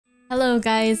Hello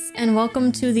guys, and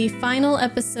welcome to the final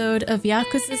episode of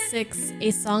Yakuza 6,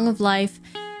 A Song of Life.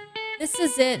 This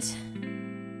is it.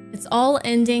 It's all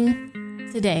ending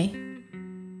today.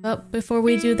 But before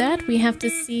we do that, we have to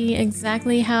see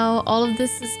exactly how all of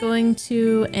this is going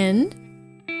to end.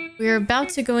 We're about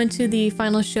to go into the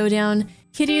final showdown.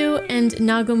 Kiryu and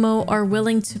Nagumo are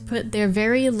willing to put their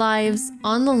very lives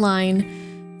on the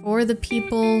line for the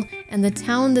people and the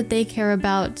town that they care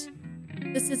about.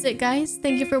 This is it, guys.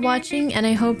 Thank you for watching, and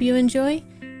I hope you enjoy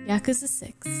Yakuza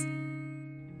 6.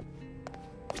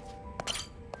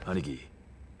 兄貴、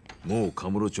もうカ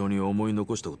ムロ町に思い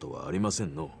残したことはありませ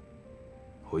んの。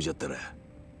ほいじゃったら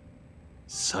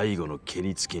最後の蹴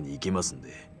りつけに行きますんで。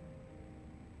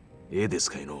ええで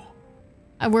すかいの。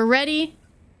We're ready.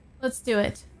 Let's do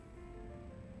it.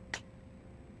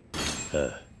 あ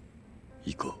あ、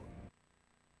行こう。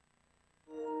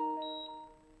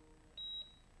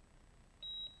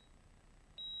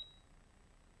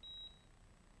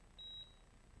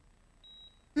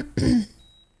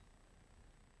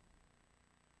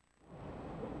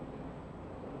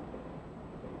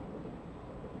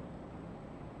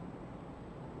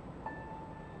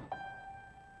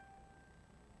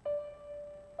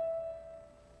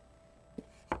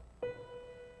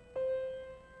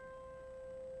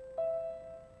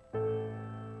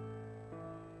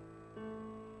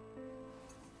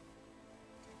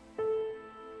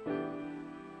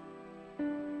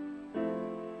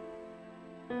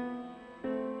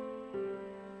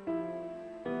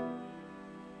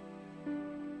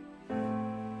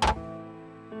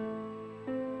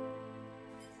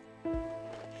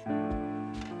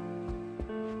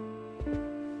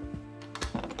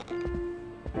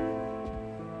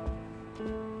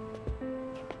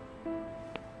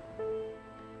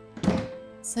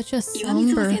Such a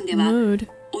somber mood.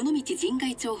 尾道神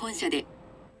外町本社で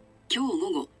今日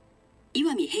午後、石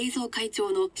見平蔵会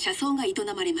長の車窓が営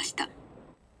まれました。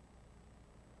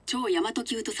超大和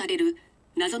級とされる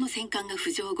謎の戦艦が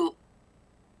浮上後、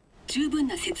十分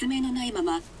な説明のないま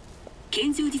ま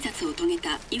拳銃自殺を遂げ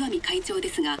た石見会長で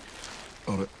すが、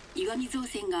石見造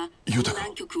船がこの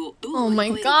難局をどう乗り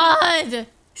越えるか、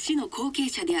死の後継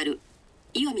者である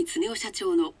石見恒夫社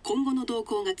長の今後の動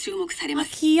向が注目されま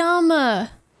す。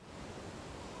Akiyama.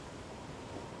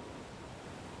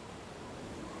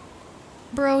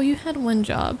 Bro, you had one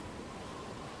job.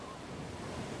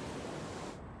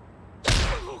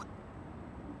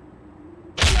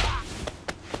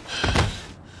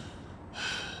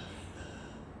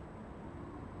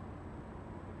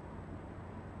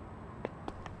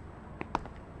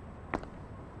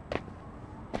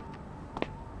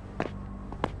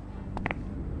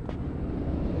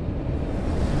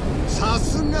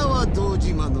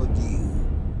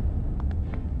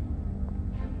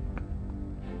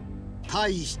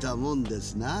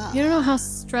 You don't know how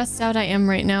stressed out I am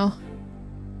right now.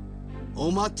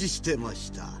 お待ちしてま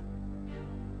した。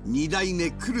二代目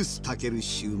クルスタケル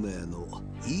襲名の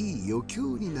いい余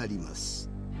興になります。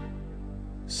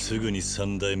すぐに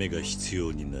三代目が必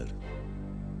要になる。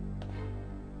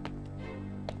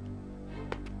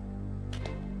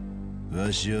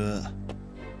わしは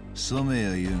染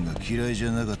谷優が嫌いじ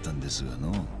ゃなかったんですが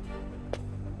の。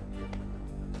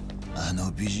あ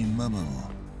の美人ママ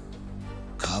も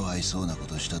かわいそうなこ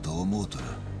としたと思うとる。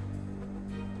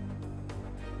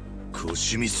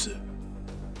腰ミス。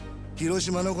広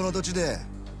島のこの土地で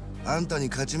あんたに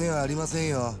勝ち目はありません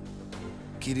よ、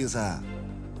桐生さん。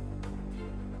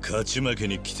勝ち負け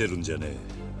に来てるんじゃね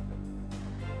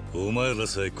え。お前ら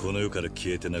さえこの世から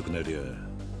消えてなくなりゃ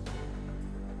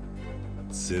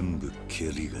全部蹴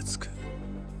りがつく。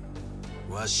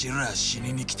わしら死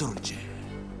にに来とるんじゃ。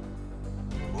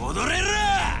踊れる！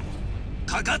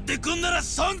かかってくんなら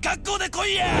そん格好で来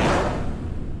いや！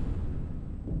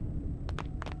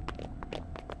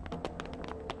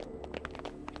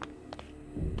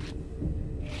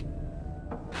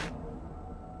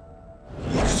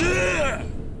行くぜ！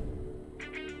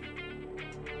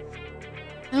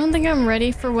 I don't think I'm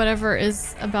ready for whatever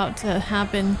is about to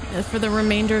happen for the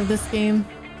remainder of this game.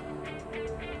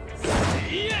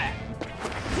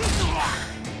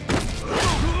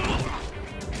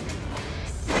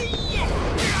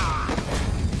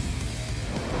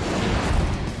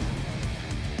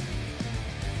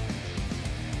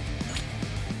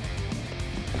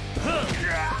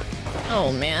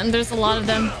 Oh man, there's a lot of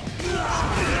them. Oh,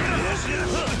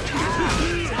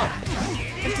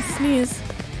 I have to sneeze.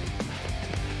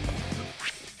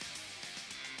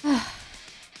 I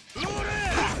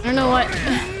don't know what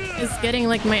is getting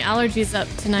like my allergies up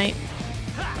tonight.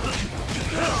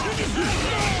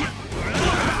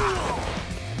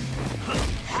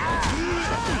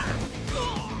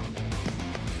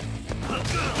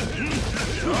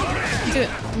 do it.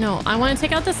 No, I want to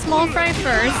take out the small fry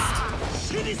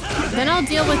first. Then I'll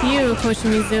deal with you,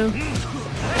 Koshimizu. Get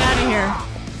out of here.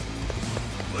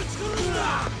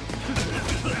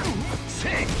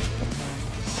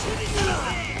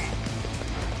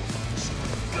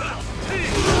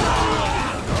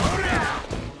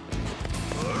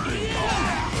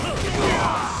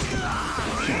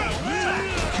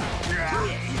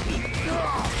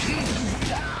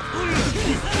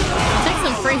 I'll take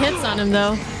some free hits on him,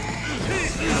 though.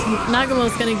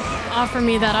 Nagamo's gonna offer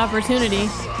me that opportunity.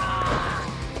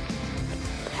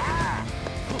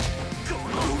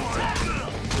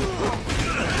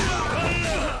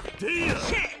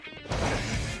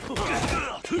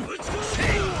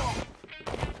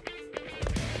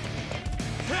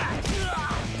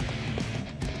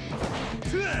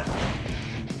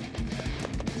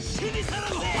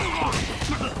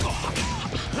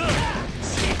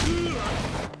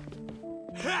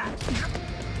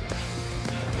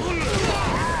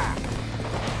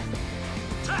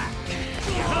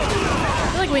 I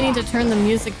feel like we need to turn the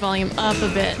music volume up a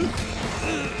bit.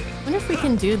 I wonder if we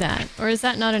can do that, or is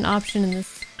that not an option in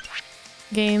this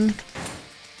game?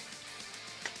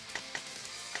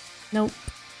 Nope.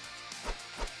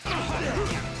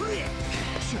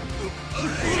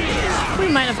 We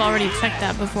might have already checked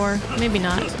that before. Maybe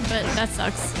not, but that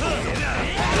sucks.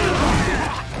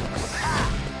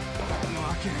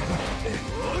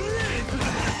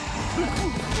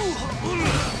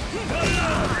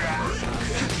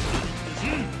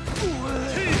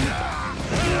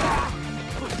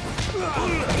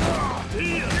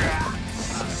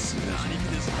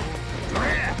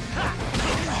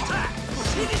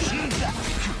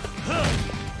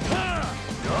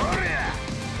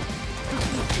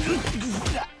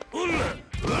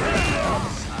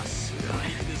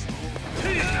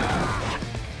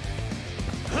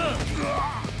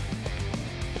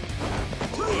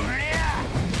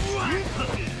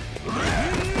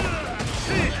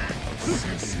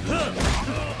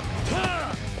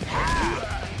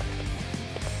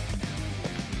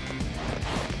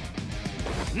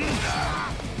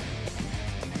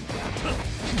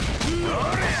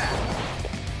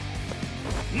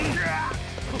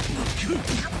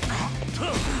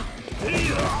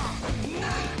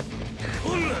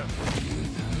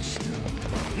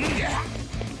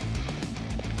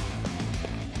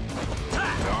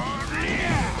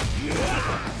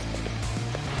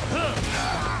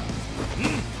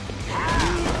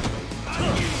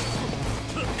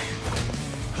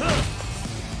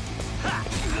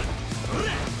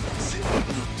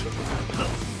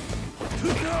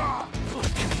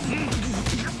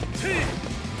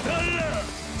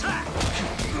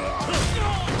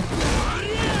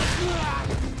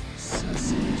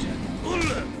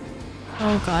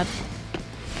 Oh god.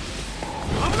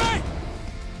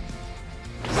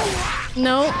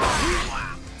 No.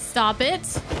 Stop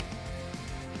it.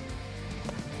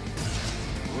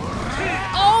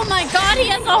 Oh my god, he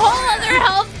has a whole other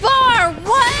health bar!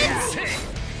 What?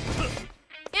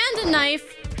 And a knife.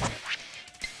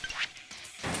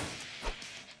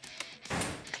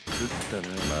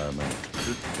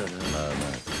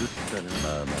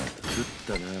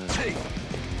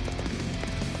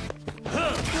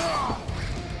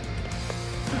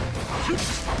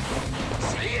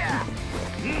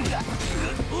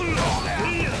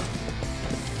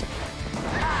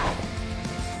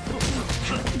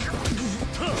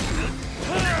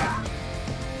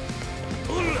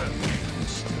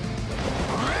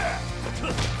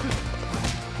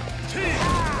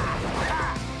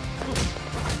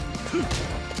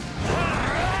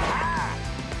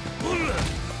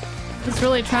 He's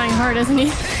really trying hard, isn't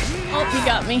he? Oh, he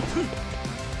got me.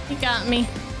 He got me.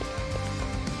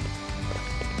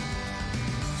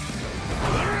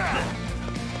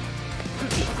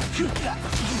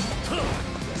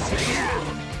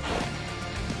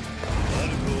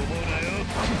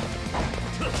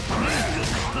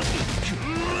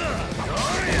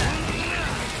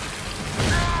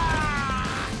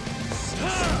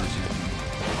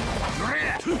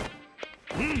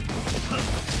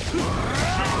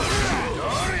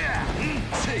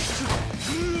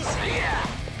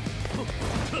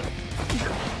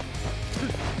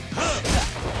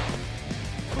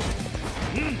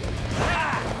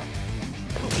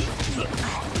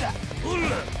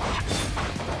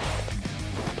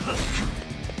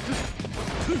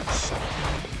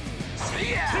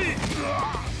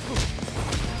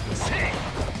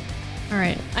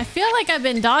 Alright, I feel like I've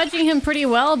been dodging him pretty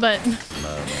well, but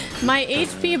my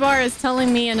HP bar is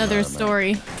telling me another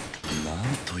story.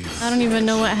 I don't even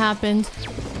know what happened.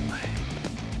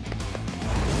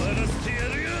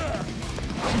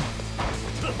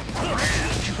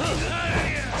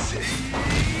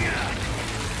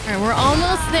 Alright, we're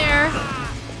almost there.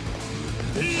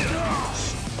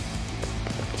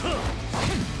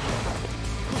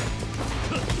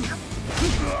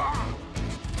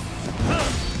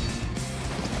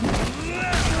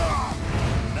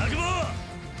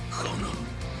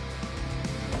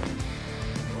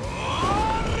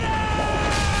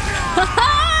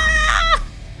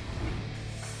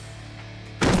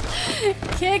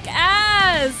 Kick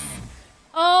ass!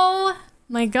 Oh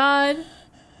my god.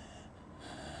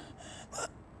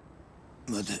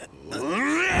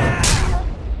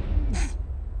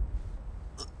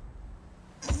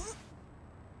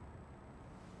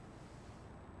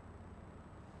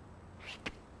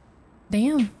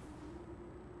 Damn.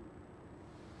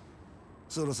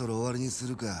 そろそろ終わりにす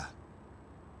るか、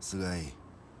菅井。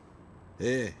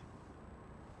ええ。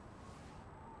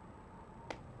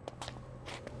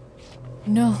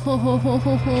No.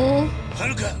 は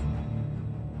るか。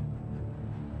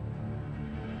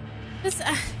 This,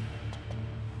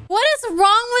 what is wrong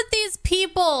with these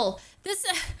people? This,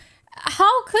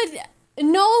 how could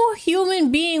no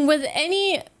human being with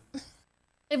any,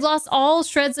 they've lost all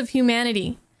shreds of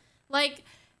humanity. Like,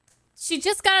 she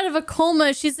just got out of a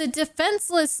coma. She's a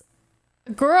defenseless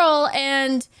girl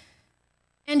and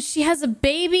she has a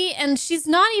baby and she's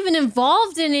not even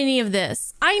involved in any of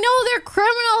this. I know they're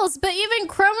criminals, but even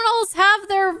criminals have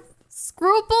their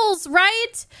scruples,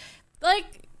 right?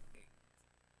 Like,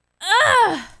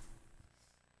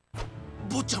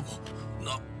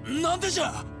なんでじ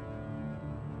ゃ。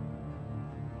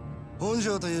本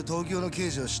庄という東京の刑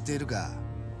事を知っているか。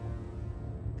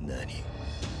何。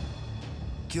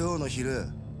今日の昼、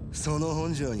その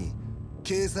本庄に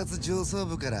警察上層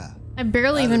部から I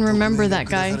barely even remember that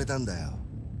guy. されたんだよ。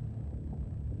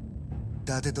伊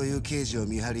達という刑事を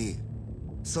見張り、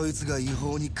そいつが違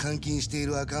法に監禁してい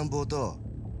る赤ん坊と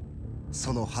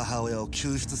その母親を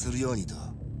救出するようにと。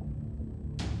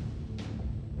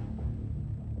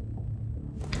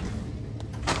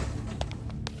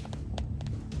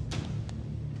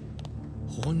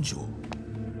本庄、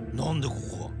なんでこ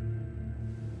こは。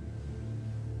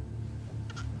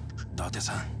伊達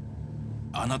さん、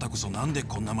あなたこそなんで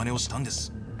こんな真似をしたんで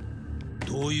す。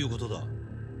どういうことだ。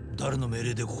誰の命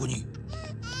令でここに。伊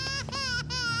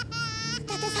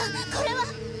達さん、これは。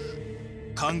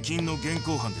監禁の現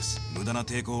行犯です。無駄な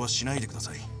抵抗はしないでくだ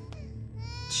さい。違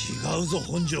うぞ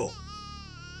本庄。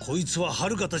こいつは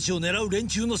遥たちを狙う連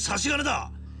中の差し金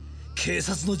だ。警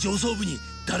察の上層部に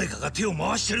誰かが手を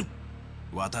回してる。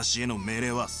私への命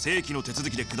令は正規の手続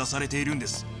きで下されているんで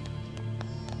す。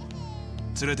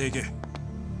連れて行け。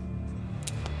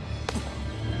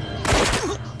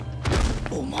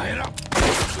お前ら。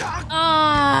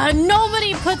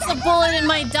Nobody puts a bullet in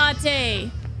my date.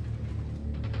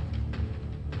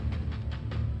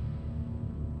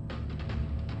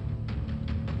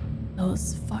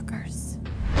 Those fuckers.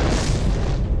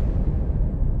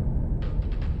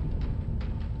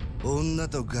 女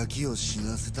とガキを死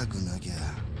なせたくなきゃ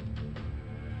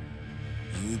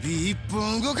指一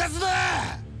本動かすな。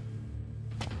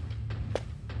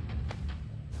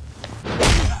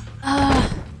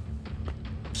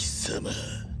貴様。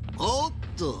おっ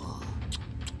と。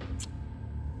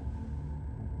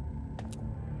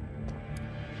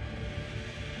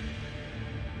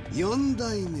4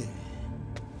代目。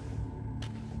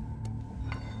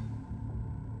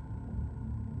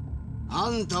あ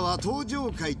んたは東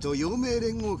上会と陽明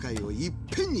連合会をいっ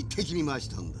ぺんに敵に回し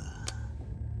たんだ。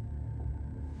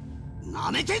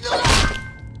なめてんのだ。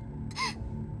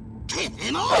てめ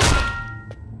えも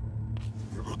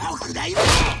六代目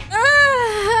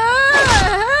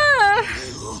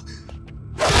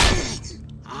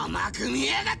甘く見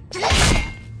やがって。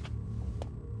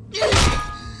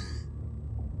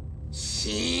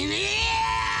死ね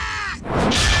え。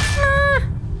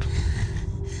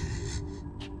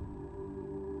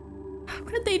How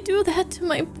could they do that to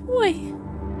my boy?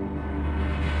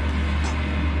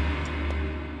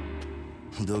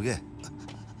 どけ、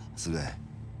菅井。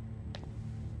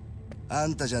あ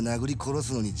んたじゃ殴り殺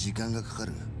すのに時間がかか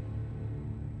る。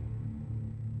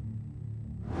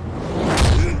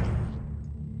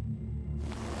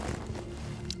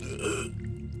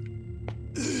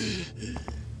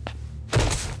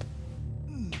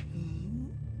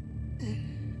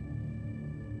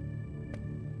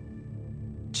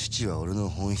父は俺の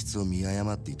本質を見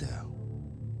誤っていたよ。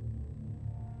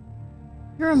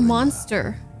You're a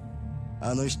monster.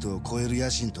 あの人を超える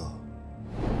野心と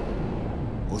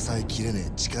抑えきれね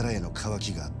え力への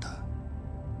渇きがあった。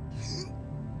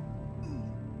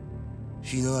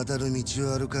日の当たる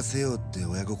道を歩かせようって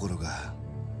親心が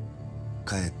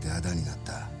かえってあだになっ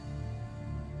た。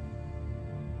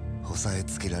押さえ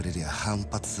つけられりゃ反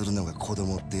発するのが子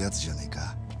供ってやつじゃねえ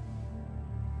か。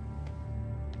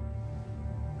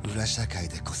裏社会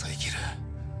でこそ生きる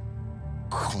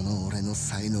この俺の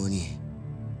才能に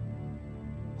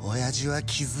親父は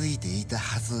気づいていた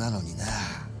はずなのにな。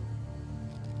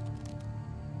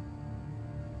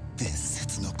伝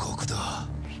説の国土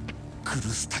クル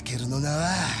スタケルの名は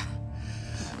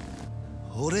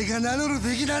俺が名乗る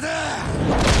べき名だ。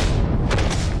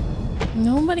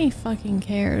 Nobody fucking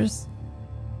cares.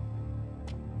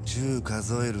 10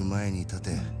数える前に立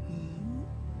て。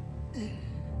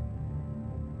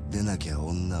出なきゃ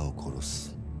女を殺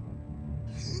す。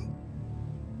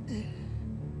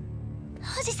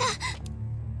おじさん。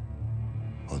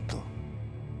おっと、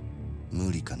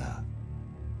無理かな。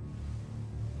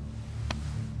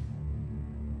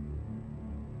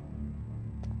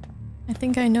I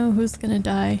think I know who's gonna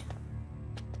die.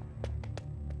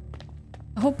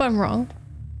 I hope I'm wrong.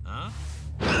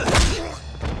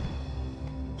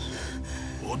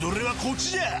 踊りはこっ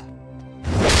ちじゃ。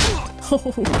Oh,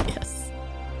 yes.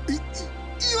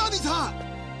 岩見さん、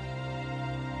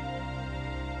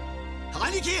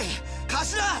兄貴、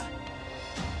頭。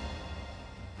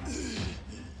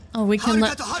Oh, we can 遥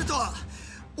let と春と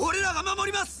俺らが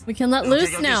守ります。 we can let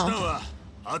loose now.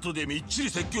 後でみっちり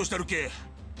説教したるけ。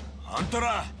あんた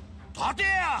ら立て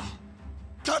や。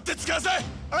立ってつかさい、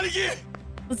兄貴。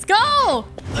 Let's go!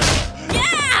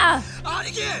 Yeah!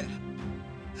 兄貴、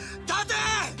立て。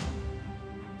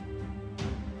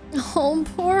 Oh,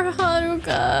 poor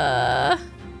Haruka.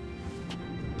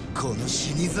 この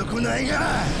死に損ない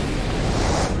が。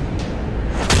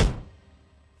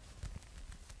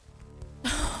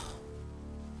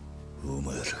お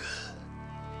前らが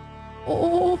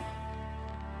Oh.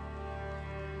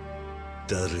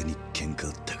 誰に喧嘩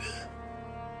売ったか、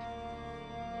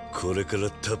これから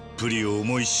たっぷり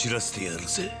思い知らせてやる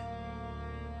ぜ。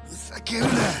ふざけるな。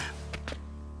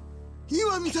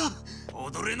岩見さん、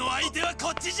踊りの相手はこ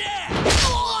っちじゃ。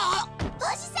お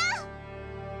じさん。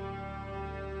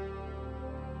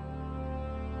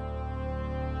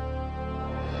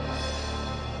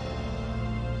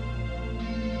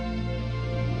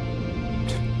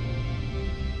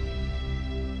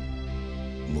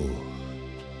も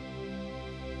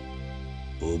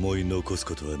う思い残す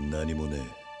ことは何もね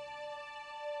え。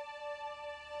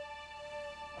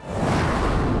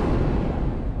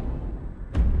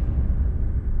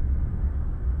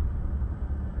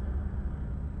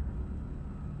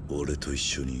俺と一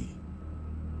緒に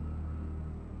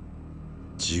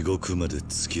地獄まで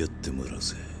付き合ってもらう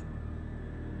ぜ、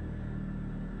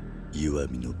岩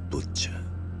見の坊ちゃん。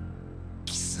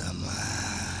貴様、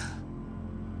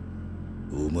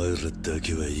お前らだ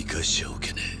けは生かしちゃお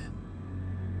けねえ。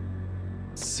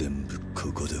全部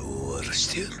ここで終わら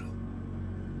してやる。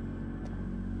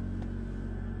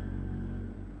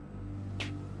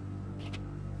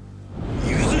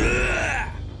行くぜ。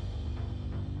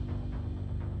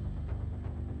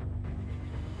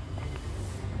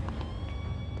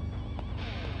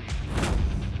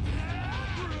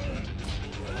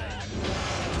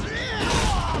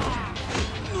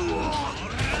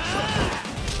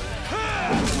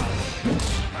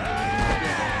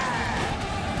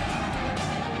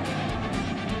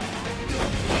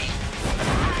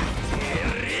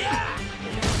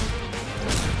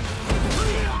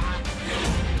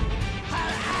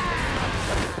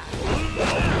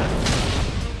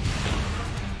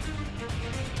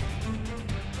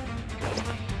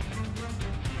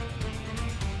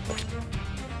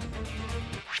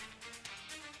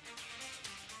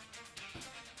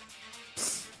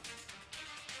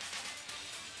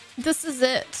This is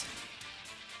it.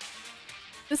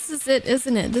 This is it,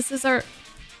 isn't it? This is our...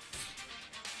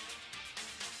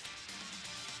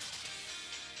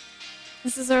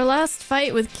 This is our last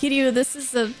fight with Kiryu. This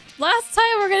is the last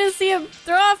time we're gonna see him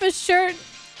throw off his shirt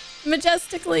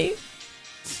majestically.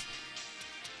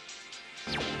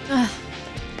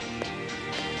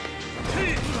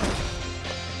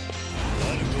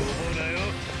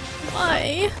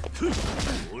 Why?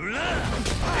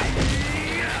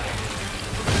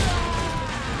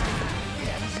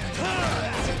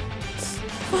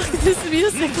 Fuck this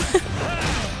music.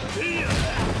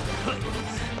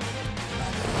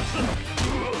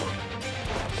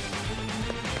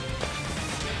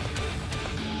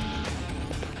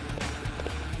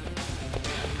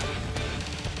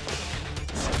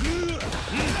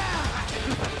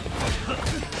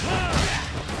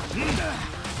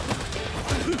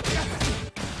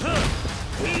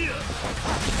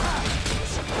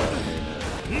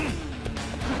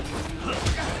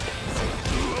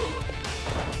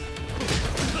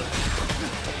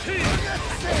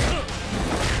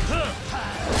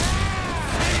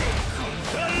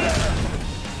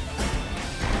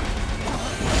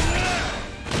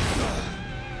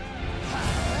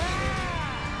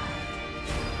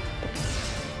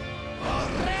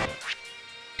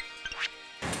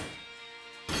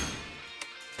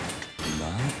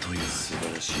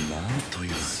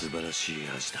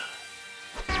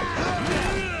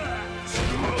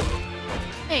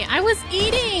 Hey, I was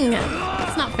eating!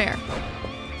 It's not fair.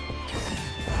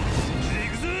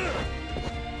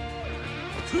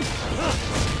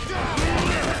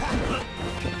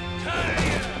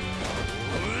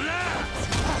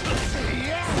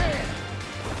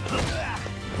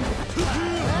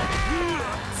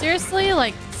 Seriously?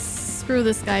 Like, screw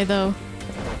this guy, though.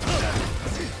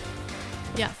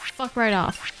 Yeah, fuck right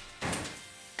off.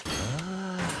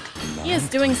 He is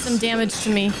doing some damage to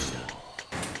me.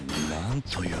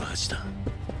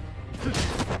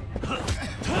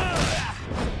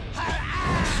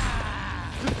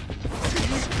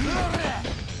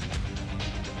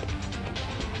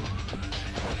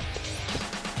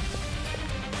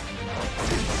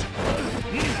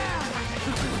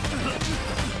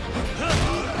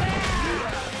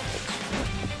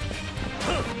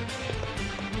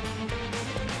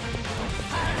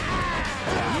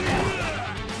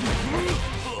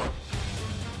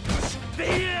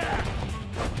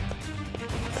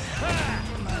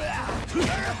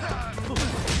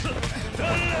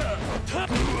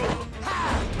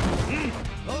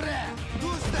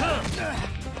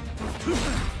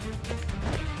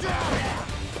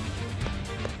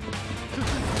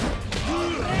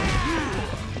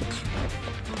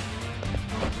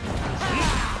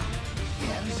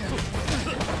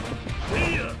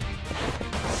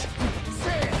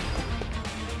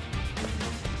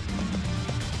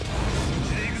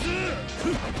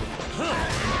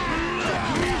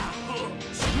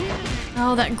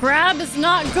 Oh, that grab is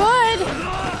not good!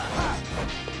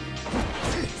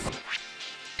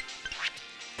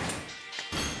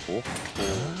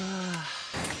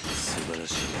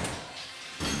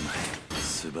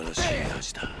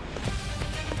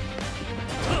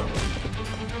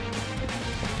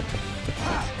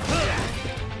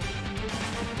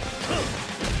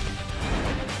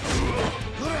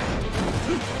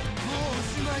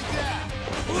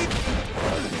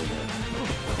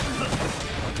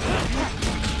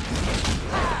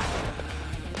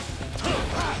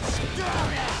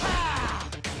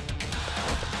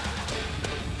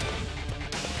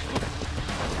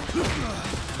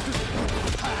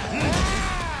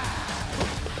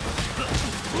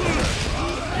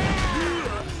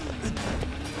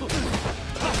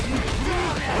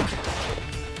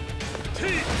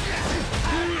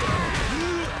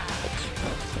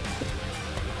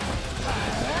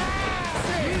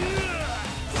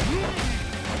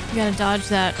 You gotta dodge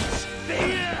that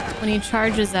when he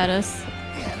charges at us.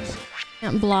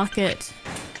 Can't block it.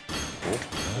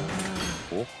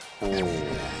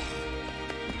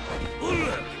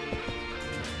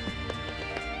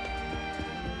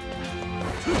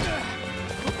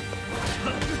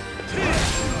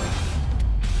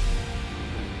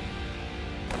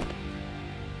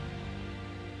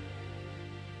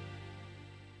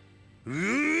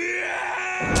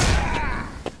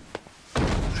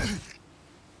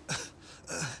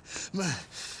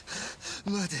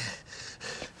待て、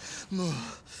もう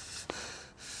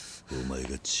お前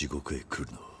が地獄へ来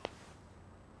るのを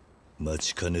待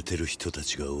ちかねてる人た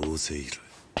ちが大勢いる。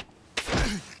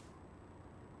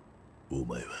お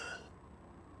前は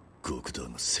極道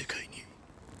の世界に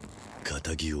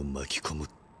仇を巻き込む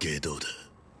外道だ。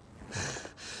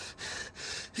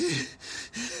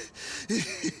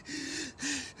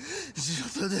地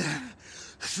元で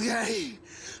菅井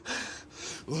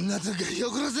女とガキを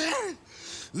殺せ、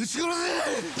撃ち殺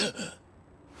せ。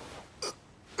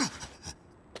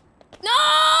No!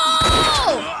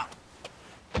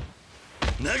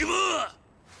 ナグモ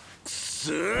く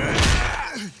そ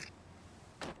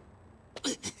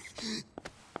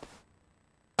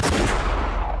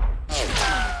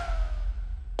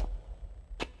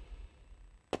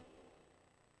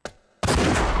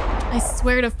I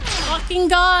swear to fucking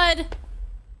God!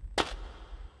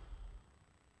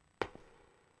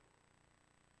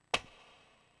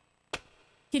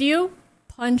 Can you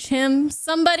punch him?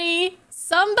 Somebody!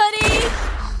 Somebody!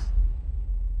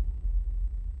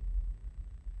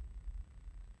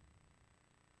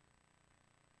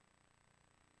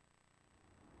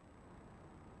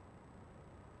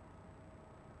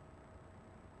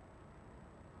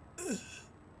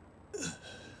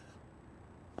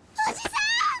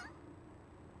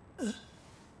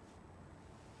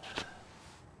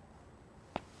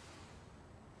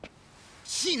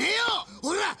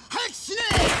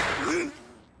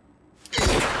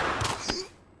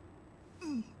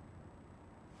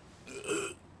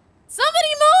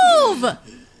 Somebody move!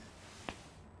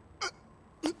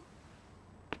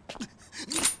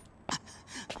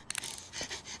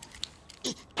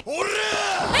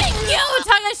 Thank you,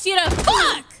 Takashita!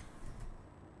 Fuck!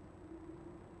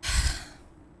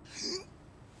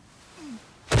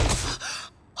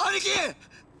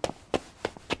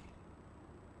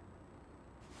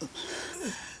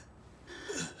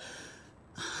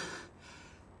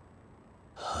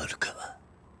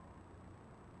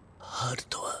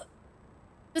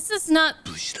 not.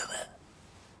 無事だな。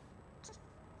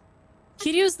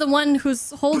 Kiryu's the one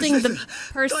who's holding the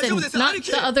person, not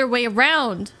the other way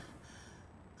around.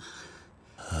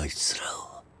 あいつら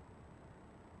を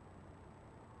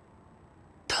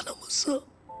頼むぞ、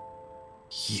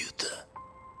ユタ。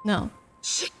 No.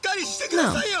 しっかりしてく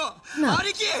ださいよ、 No.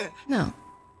 兄貴。 No.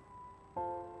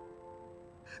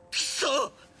 く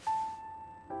そ。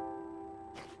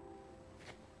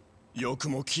よく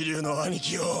も桐生の兄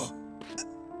貴を。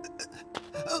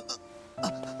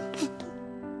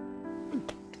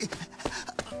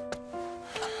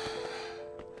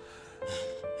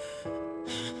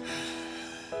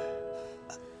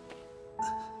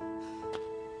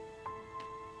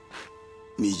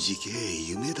短い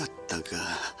夢だったか。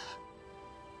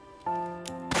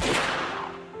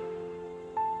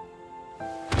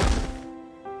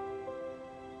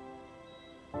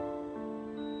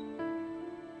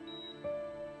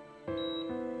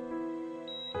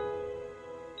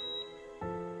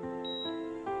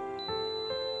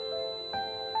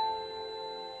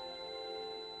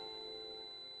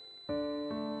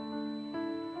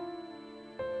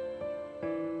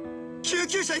救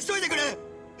急車急いでくれ。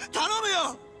頼む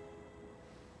よ。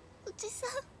おじさ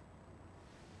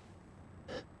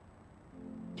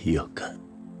ん、よかっ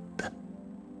た、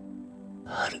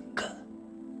はるか。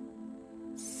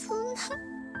そんな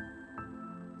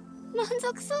満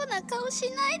足そうな顔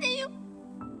しないでよ。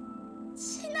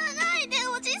死なないで、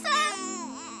おじさん。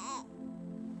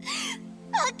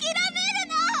諦め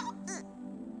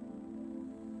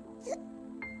るの。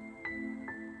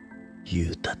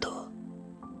ユタと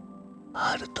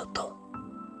ハルトと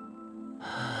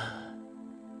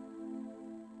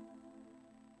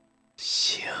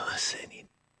幸せに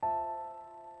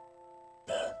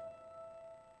な。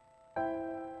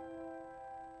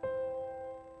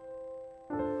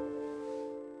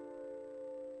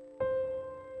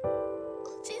お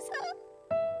じさん、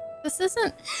 This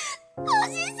isn't. お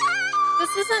じさん。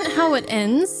 This isn't how it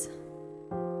ends.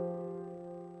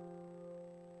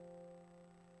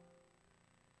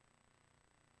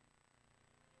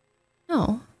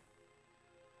 No.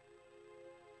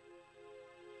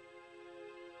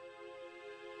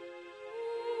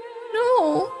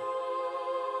 No.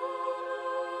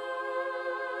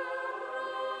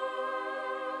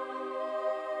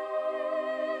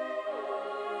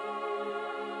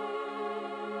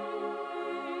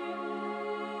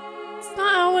 It's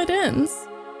not how it ends.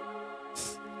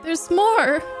 There's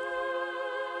more.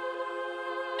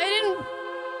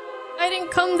 I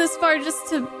didn't come this far just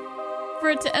for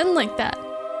it to end like that.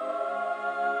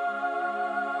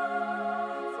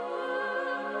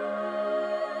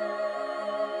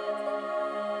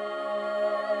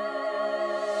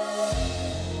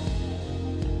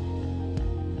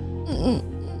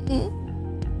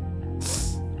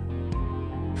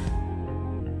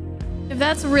 If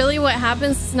that's really what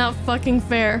happens, it's not fucking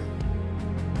fair.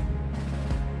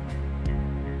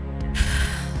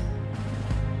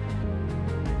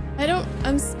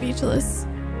 I'm speechless.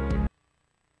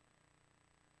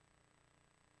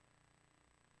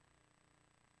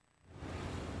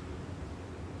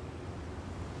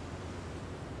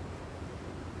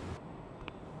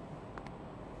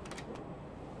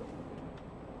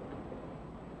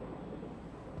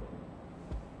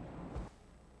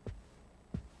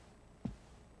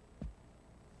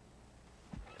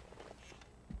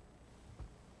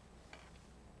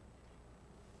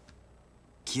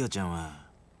 Kyoちゃんは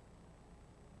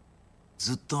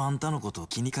ずっとあんたのことを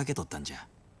気にかけとったんじゃ。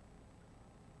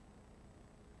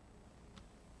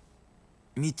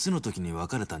3つの時に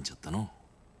別れたんちゃったの。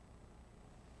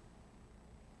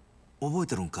覚え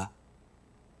てるんか、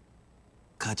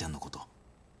母ちゃんのこと。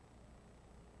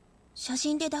写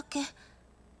真でだけ。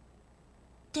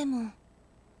でも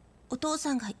お父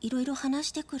さんがいろいろ話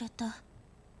してくれた。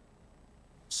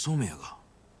染谷が。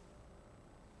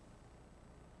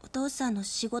お父さんの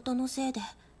仕事のせいで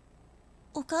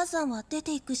お母さんは出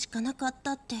ていくしかなかっ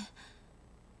たって。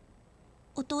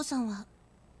お父さんは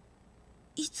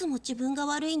いつも自分が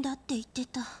悪いんだって言って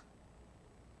た。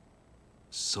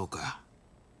そうか。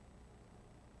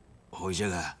ほいじゃ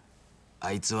が、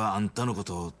あいつはあんたのこ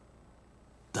とを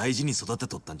大事に育て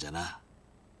とったんじゃな。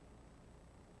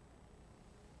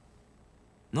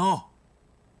のう、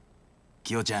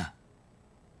キヨちゃん。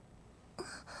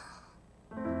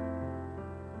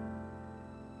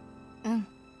うん。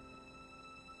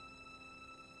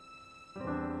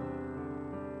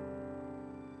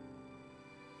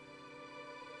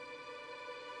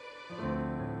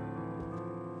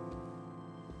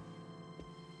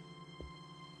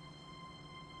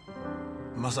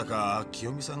まさか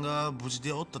清美さんが無事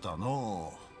でおったとは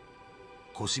の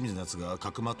う。小清水のやつが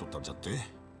かくまっとったんじゃって。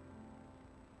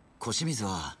小清水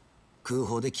は空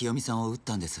砲で清美さんを撃っ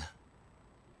たんです。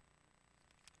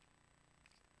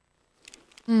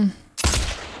うん。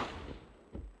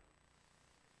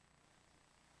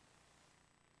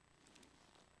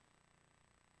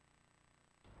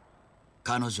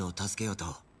彼女を助けようと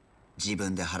自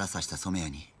分で腹刺した染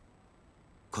谷に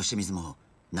小清水も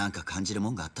なんか感じるも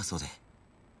んがあったそうで。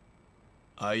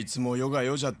あいつも世が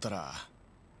世じゃったら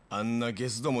あんなゲ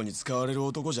スどもに使われる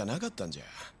男じゃなかったんじゃ。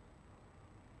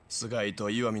菅井と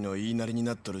岩見の言いなりに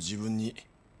なっとる自分に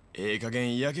ええ加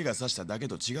減嫌気がさしただけ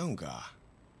と違うんか。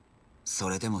そ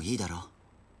れでもいいだろう。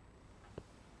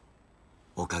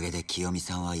おかげで清美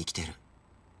さんは生きてる。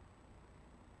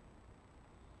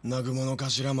南雲の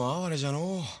頭も哀れじゃ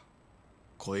のう。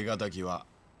恋敵は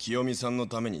清美さんの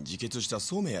ために自決した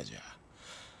染谷じゃ。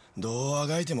どうあ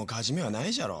がいても勝ち目はな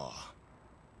いじゃろう。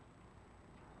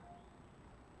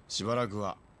しばらく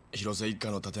は広瀬一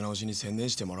家の立て直しに専念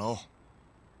してもらおう。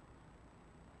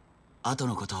後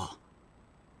のこと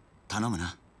頼む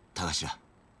な田頭。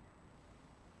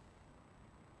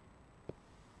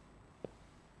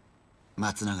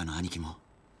松永の兄貴も。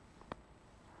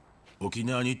沖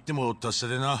縄に行っても達者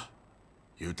でな、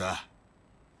雄太。は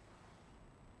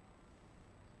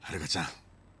るかちゃん。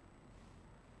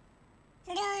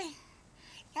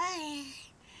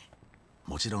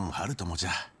もちろん春ともじ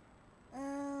ゃ。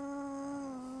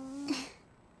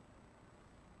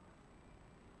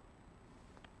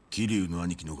桐生の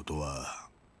兄貴のことは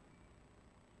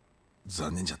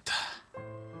残念じゃった。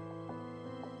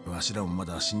わしらもま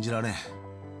だ信じられん。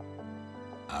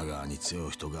阿川に強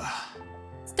い人が。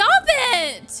Stop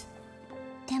it!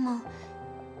 でも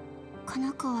こ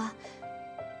の子は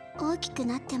大きく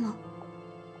なっても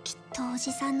きっとお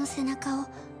じさんの背中を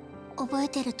覚え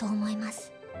てると思いま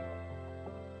す。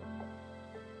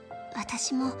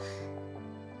私も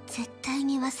絶対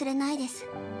に忘れないです。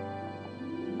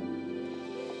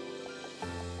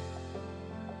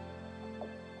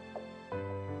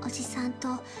おじさんと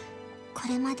こ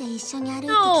れまで一緒に歩いて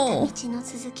きた道の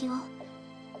続きを、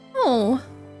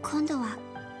今度は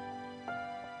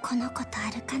この子と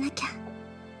歩かなきゃ。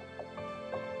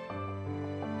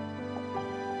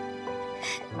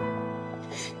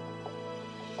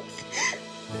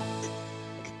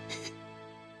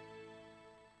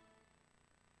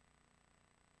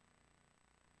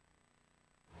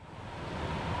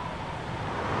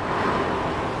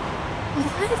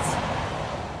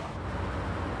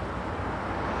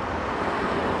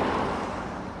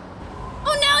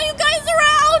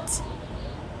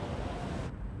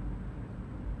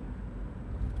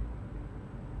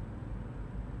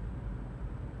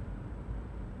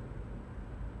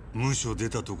無所出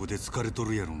たとこで疲れと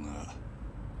るやろが、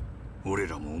俺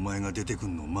らもお前が出てく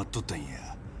んの待っとったん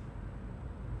や。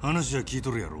話は聞い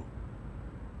とるやろ。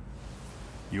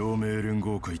陽明連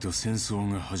合会と戦争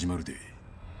が始まるで。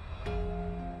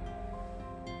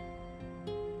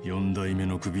4代目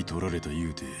の首取られた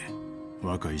言うて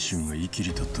若い衆が言い切り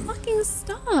立っとる。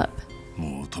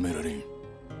もう止められん。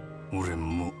俺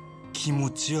も気持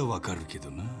ちはわかるけ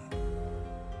どな。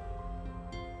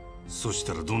そし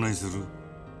たらどないする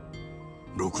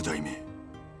？6代目。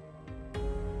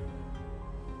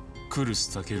来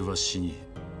栖健は死に、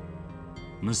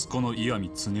息子の岩見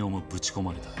恒夫もぶち込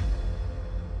まれた。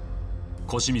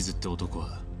小清水って男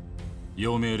は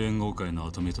陽明連合会の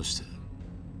跡目として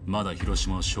まだ広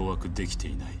島を掌握できて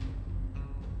いない。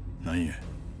なんや、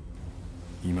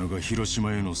今が広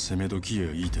島への攻め時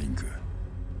や言いたいんか。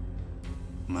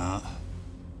まあ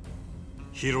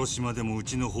広島でもう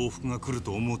ちの報復が来る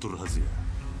と思うとるはずや。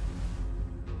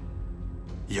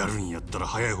やるんやったら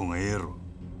早い方がええやろ。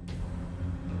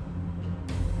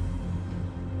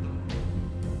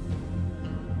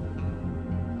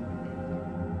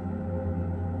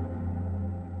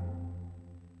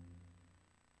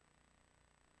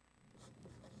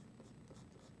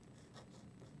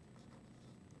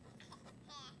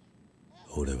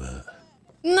俺は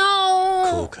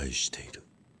後悔している。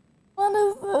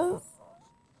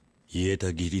言え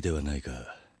た義理ではない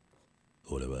が、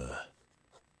俺は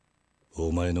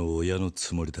お前の親の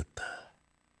つもりだった。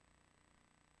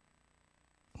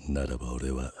ならば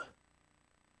俺は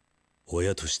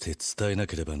親として伝えな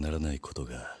ければならないこと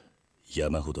が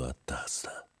山ほどあったはず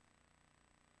だ。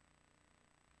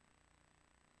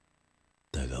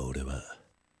だが俺は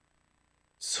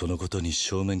そのことに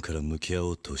正面から向き合お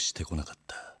うとしてこなかっ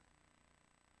た。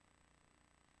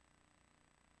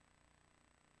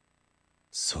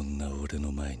そんな俺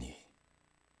の前に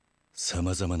さ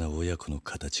まざまな親子の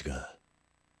形が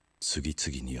次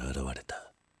々に現れ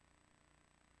た。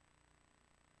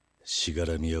しが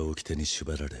らみや掟に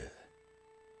縛られ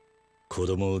子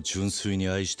供を純粋に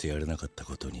愛してやれなかった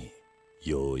ことに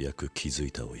ようやく気づ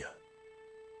いた親。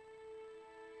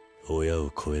親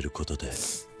を超えることで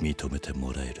認めて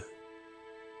もらえる、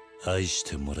愛し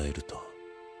てもらえると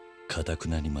堅く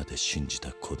なにまで信じ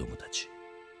た子供たち。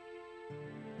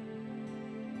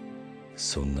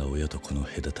そんな親と子の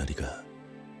隔たりが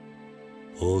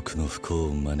多くの不幸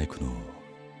を招くのを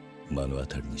目の当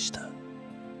たりにした。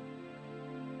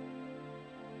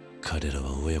彼ら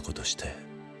は親子とし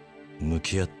て向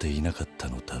き合っていなかった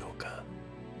のだろうか。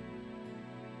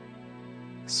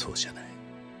そうじゃない。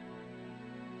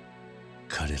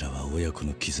彼らは親子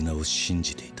の絆を信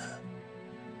じていた。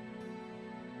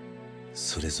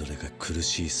それぞれが苦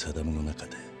しい定めの中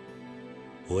で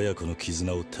親子の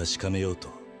絆を確かめようと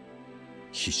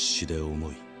必死で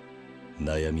思い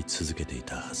悩み続けてい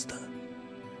たはずだ。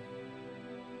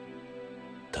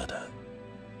ただ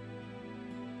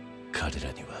彼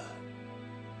らには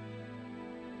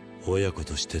親子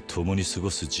として共に過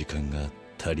ごす時間が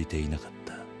足りていなかっ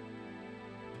た。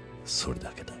それ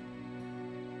だけだ。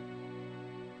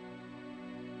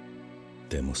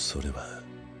でもそれは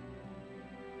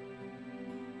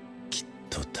きっ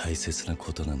と大切な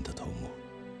ことなんだと思う。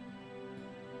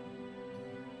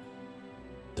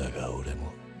だが俺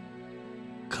も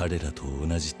彼らと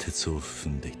同じ鉄を踏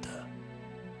んでいた。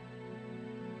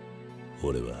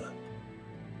俺は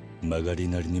曲がり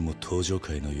なりにも登場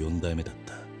界の4代目だっ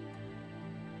た。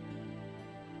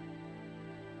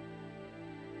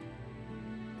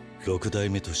6代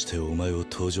目としてお前を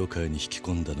登場界に引き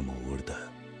込んだのも俺だ。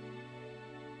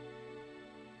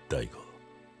大悟、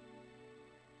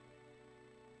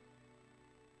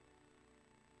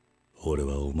俺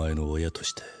はお前の親と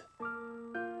して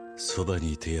そば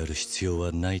にいてやる必要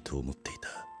はないと思っていた。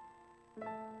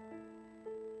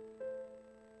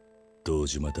堂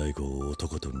島大吾を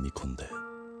男と見込んで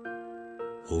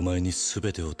お前に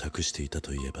全てを託していた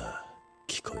と言えば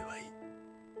聞こえはいい。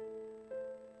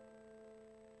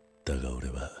だが俺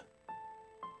は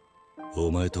お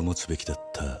前と持つべきだ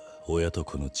った親と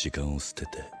子の時間を捨て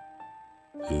て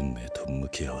運命と向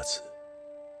き合わず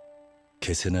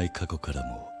消せない過去から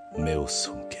も目を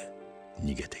背け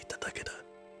逃げていただけだ。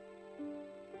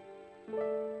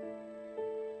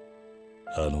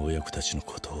あの親子たちの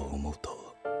ことを思う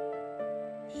と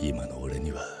今の俺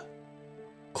には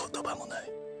言葉もな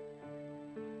い。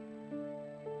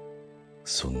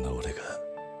そんな俺が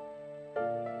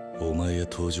お前や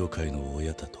登場界の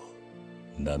親だと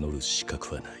名乗る資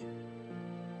格はない。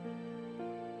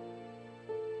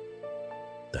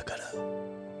だから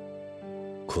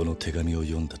この手紙を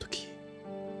読んだ時、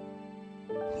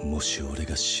もし俺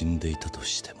が死んでいたと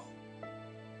しても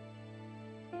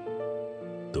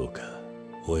どうか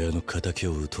親の仇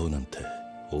を討とうなんて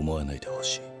思わないでほ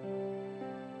しい。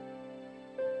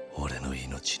俺の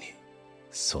命に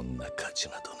そんな価値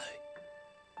などない。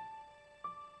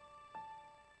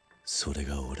それ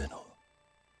が俺の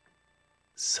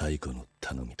最後の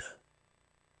頼みだ、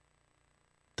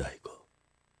大悟。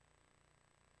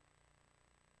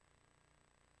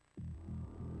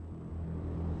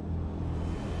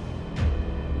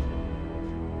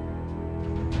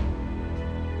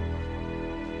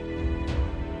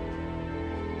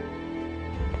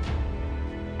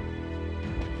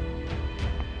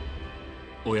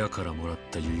親からもらっ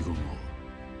た遺言を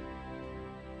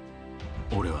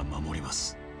俺は守りま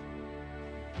す。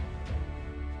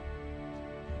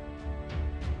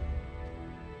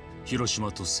広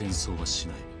島と戦争はし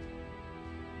ない。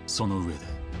その上で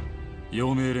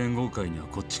陽明連合会には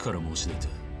こっちから申し出て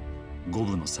五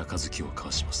分の杯を交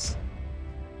わします。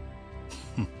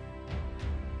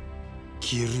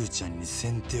キルーちゃんに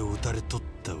先手を打たれとっ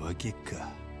たわけか。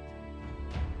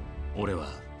俺は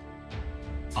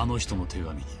あの人の手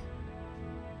紙に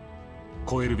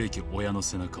超えるべき親の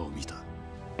背中を見た。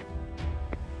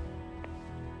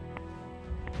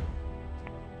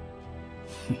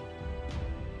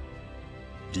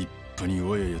立派に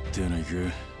親やったやないか、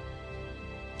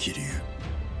桐生。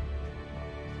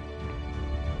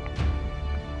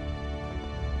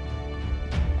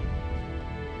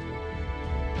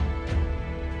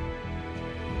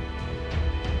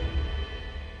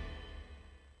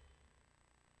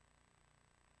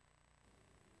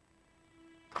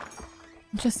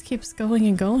Just keeps going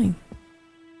and going.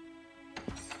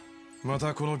 ま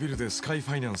たこのビルでスカイフ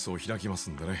ァイナンスを開きま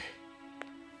すんでね。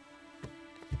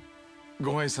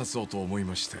ご挨拶をと思い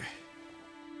まして。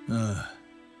ああ、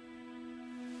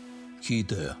聞い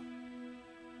たよ。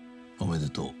おめで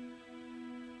と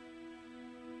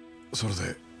う。それ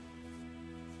で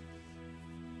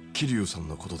桐生さん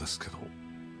のことですけど、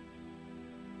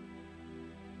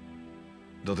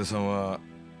伊達さんは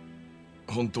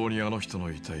本当にあの人の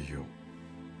遺体を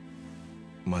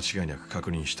間違いなく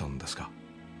確認したんですか？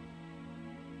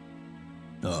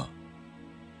ああ、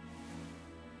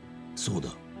そうだ。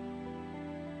よ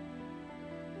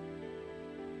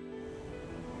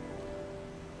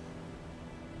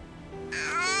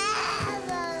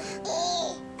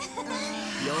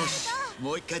し、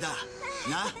もう一回だ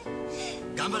な。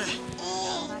頑張れ。さ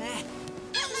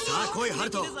あ来いハ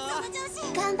ルト。頑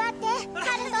張ってハル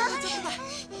ト。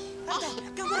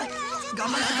頑張れハルト。頑張って頑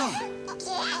張っ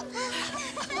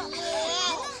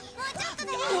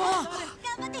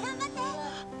て。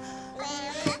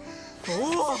おお、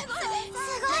すごい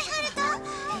ハル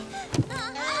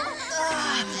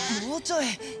ト。もうちょい。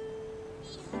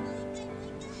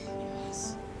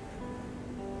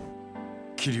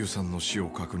桐生さんの死を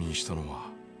確認したの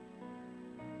は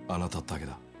あなただけ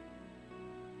だ。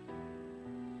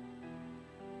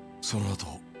その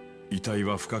後遺体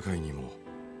は不可解にも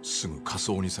すぐ火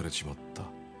葬にされちまった。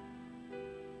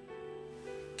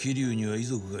桐生には遺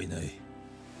族がいない。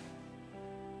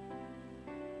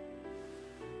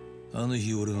あの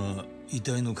日俺が遺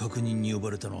体の確認に呼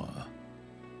ばれたのは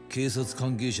警察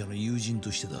関係者の友人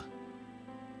としてだ。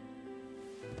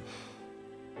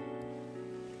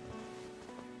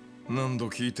何度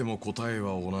聞いても答え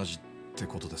は同じって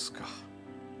ことですか。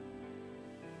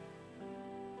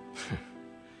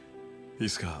い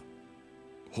つか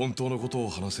本当のことを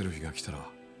話せる日が来たら、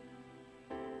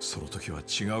その時は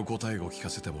違う答えを聞か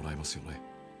せてもらえますよね、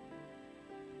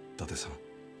伊達さん。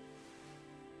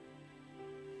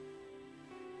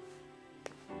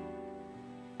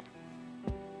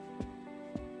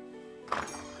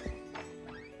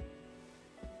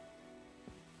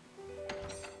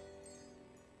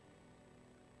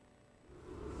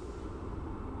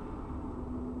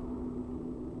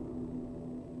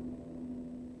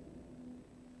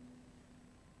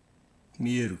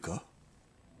見えるか、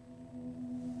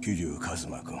桐生一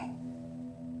馬君。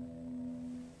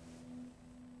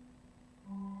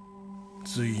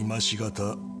つい今しが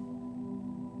た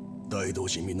大道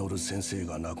寺実先生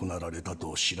が亡くなられた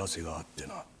と知らせがあって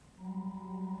な。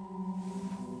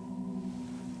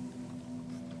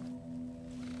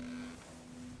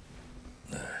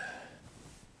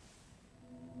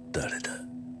誰だ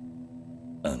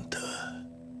あんたは。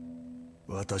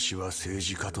私は政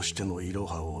治家としてのイロ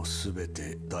ハを全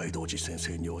て大道寺先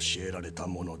生に教えられた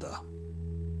ものだ。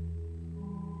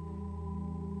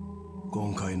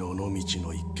今回の尾道の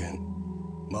一件、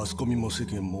マスコミも世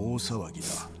間も大騒ぎだ。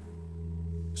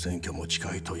選挙も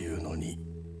近いというのに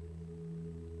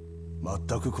全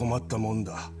く困ったもん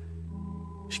だ。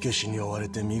火消しに追われ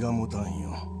て身が持たん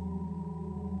よ。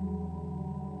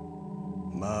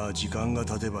まあ時間が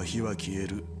経てば火は消え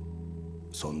る、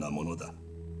そんなものだ。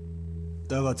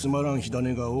だがつまらん火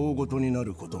種が大ごとにな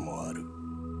ることもある。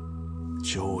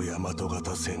超大和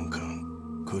型戦艦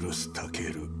来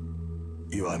栖武、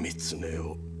石見恒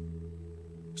夫、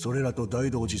それらと大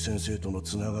道寺先生との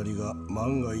つながりが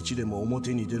万が一でも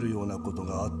表に出るようなこと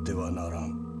があってはなら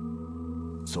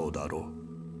ん。そうだろ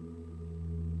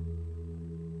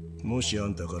う。もしあ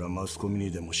んたからマスコミ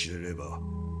にでも知れれば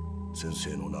先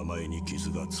生の名前に傷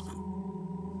がつく。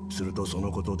するとそ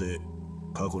のことで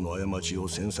過去の過ちを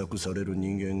詮索される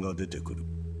人間が出てくる。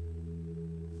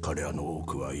彼らの多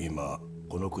くは今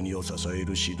この国を支える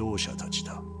指導者たち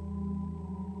だ。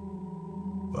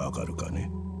わかるかね。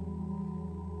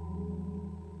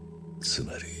つ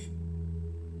まり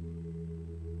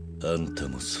あんた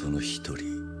もその一人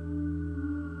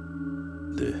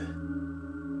で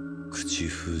口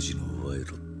封じの賄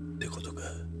賂ってことか。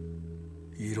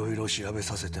いろいろ調べ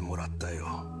させてもらったよ。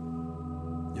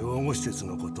養護施設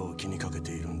のことを気にかけ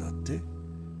ているんだって。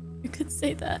 You could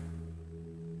say that.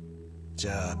 じ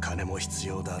ゃあ金も必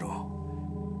要だろ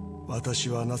う。私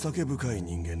は情け深い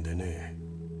人間でね、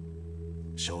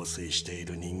憔悴してい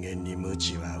る人間に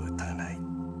鞭は打たない。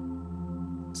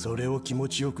それを気持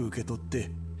ちよく受け取って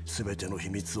全ての秘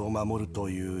密を守ると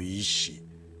いう意志、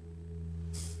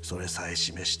それさえ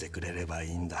示してくれればい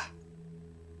いんだ。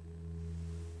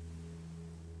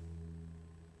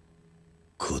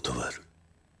断る。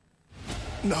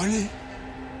何？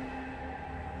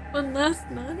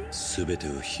全て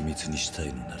を秘密にしたい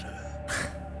のなら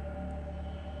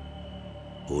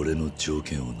俺の条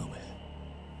件を飲め。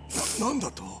なんだ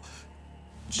と？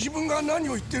自分が何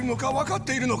を言っているのか分かっ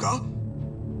ているのか？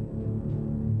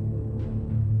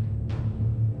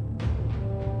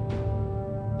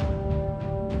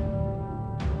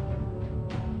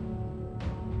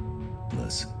ま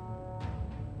ず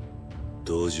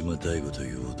堂島大吾と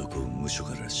いう男を無所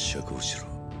から釈放しろ。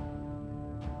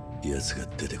奴が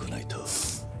出てこないと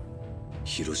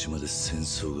広島で戦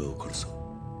争が起こるぞ。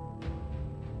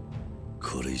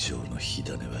これ以上の火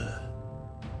種は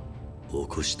起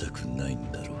こしたくない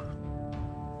んだろう。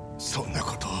そんな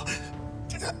こと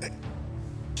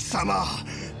貴様、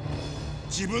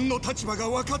自分の立場が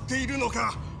分かっているの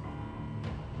か。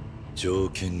条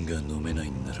件が飲めない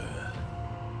んなら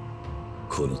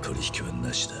この取引は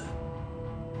なしだ。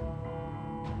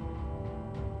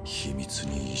秘密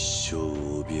に一生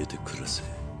を怯えて暮らせ。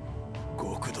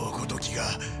極道ごときが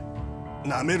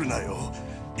なめるなよ。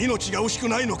命が惜しく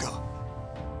ないのか。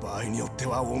場合によって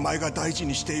はお前が大事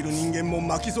にしている人間も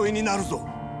巻き添えになるぞ。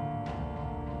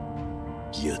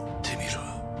やってみろ。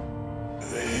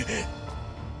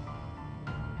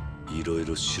いろい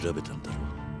ろ調べたんだ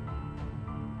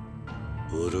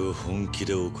ろう。俺を本気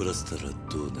で怒らせたら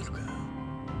どうなるか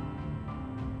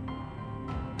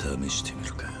試してみ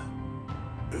るか。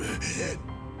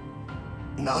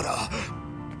なら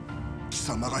貴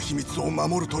様が秘密を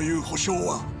守るという保証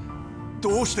は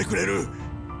どうしてくれる。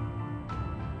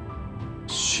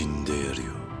死んでやる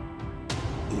よ。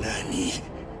何。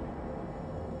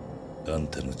あん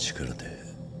たの力で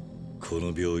こ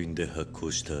の病院で発行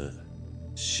した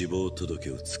死亡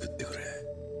届を作ってくれ。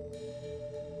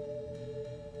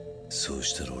そう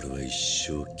したら俺は一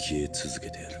生消え続け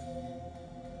てやる。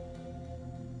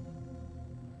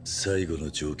最後の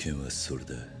条件はそれ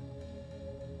だ。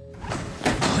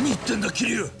何言ってんだ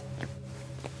桐生。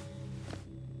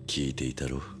聞いていた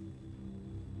ろ。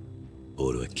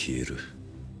俺は消える。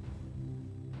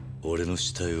俺の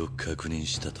死体を確認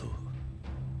したと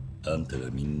あんた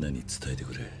がみんなに伝えて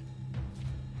くれ。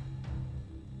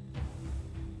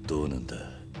どうなんだ、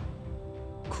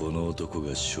この男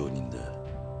が証人だ。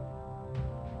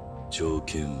条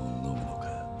件を飲むの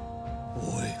か。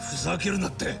おいふざけるな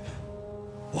って。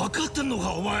分かってんの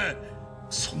かお前。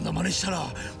そんな真似したら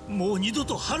もう二度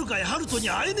と遥や春人に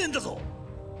会えねえんだぞ。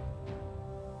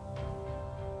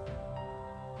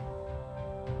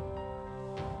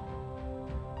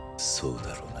そう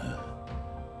だろ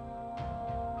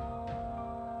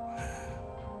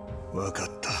うな。分かっ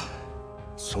た。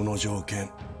その条件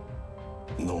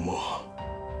飲もう。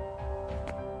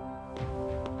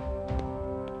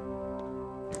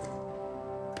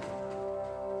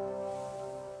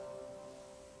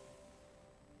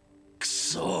く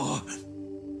そ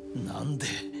ー、なんで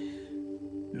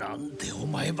お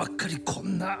前ばっかりこ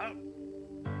んな。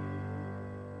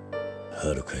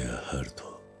遥や春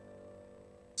人、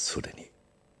それに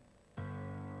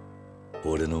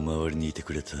俺の周りにいて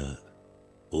くれた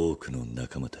多くの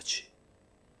仲間たち、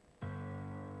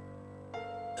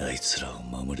あいつらを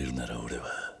守れるなら俺は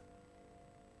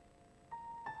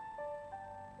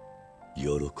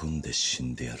喜んで死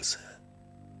んでやるさ。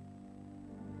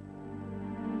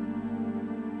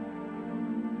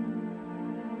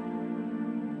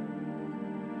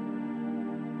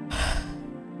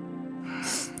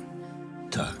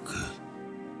たく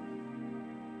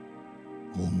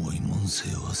重いもん背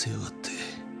負わせやがって。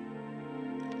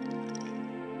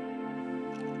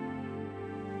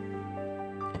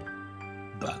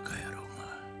バカ野郎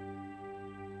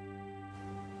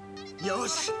が。よ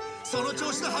し、その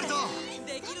調子だハルト。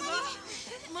できるぞ。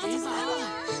待つぞ。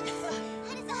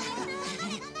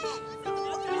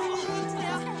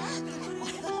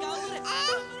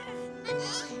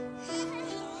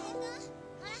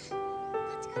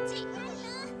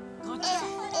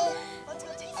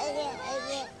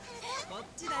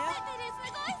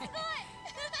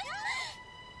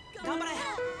頑張れ。ハ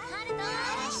ルト。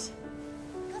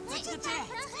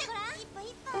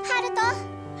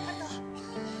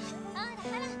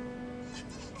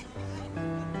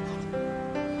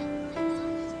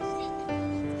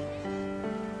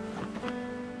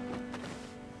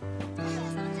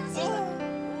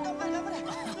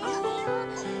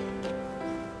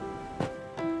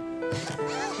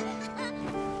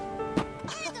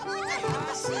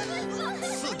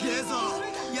すげえぞ。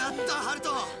やったハル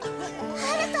ト。ハル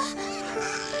ト。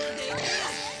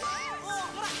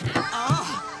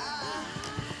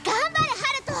頑張れ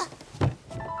ハルト。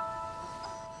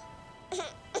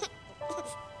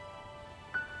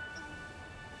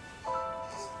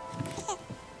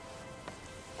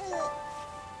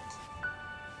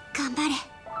頑張れ。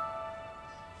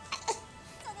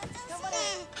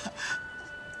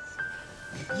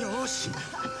よし、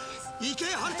行け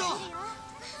ハルト。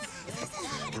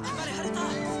頑張れハルト。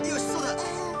よし、そうだ。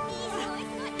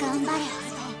頑張れ。い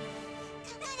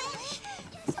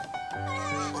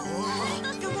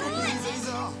い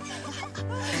ぞ。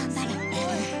頑張れ。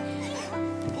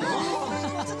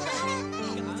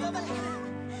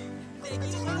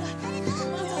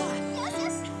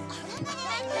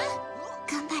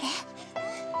頑張れ。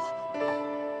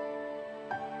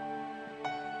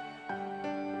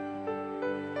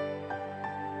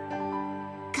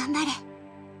頑張れ。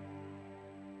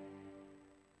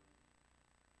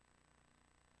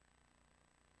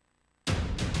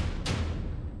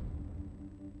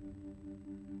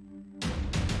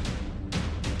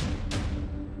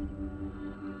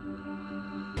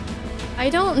I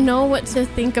don't know what to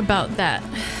think about that.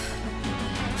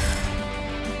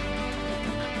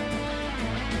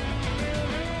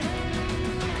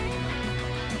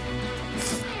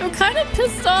 I'm kind of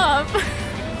pissed off.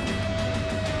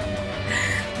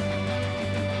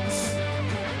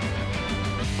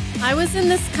 I was in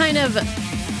this kind of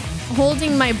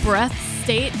holding my breath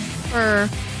state for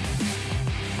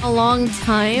a long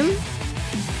time.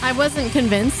 I wasn't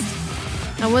convinced.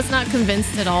 I was not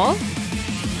convinced at all.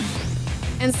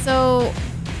 And so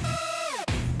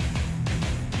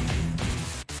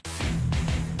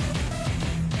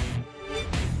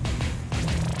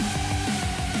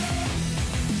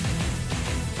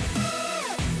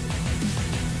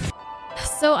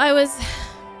I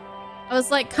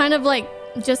was like kind of like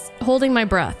just holding my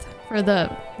breath for the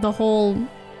whole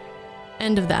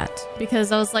end of that,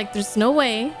 because I was like, there's no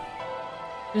way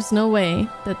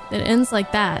that it ends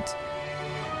like that.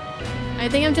 I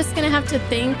think I'm just gonna have to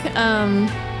think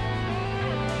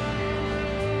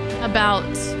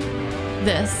about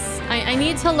this. I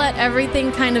need to let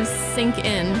everything kind of sink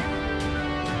in.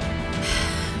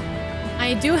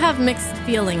 I do have mixed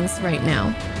feelings right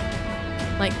now,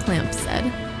 like Clamp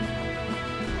said.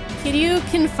 Kiryu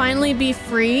can finally be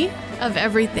free of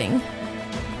everything.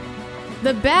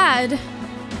 The bad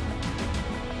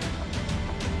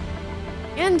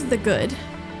and the good.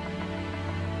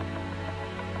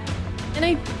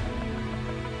 And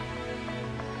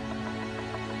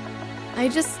I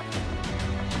just,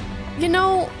 you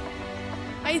know,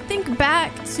 I think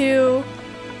back to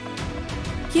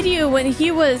Kiryu when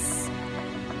he was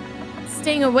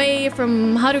staying away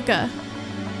from Haruka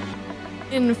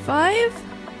in 5.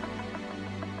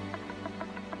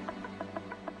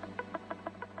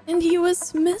 And he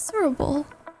was miserable.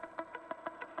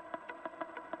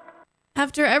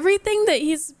 After everything that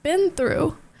he's been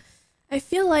through, I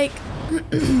feel like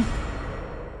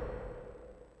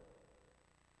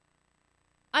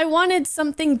I wanted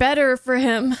something better for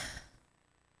him.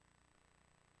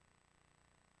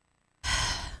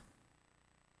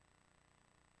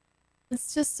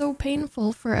 It's just so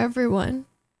painful for everyone.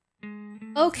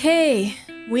 Okay,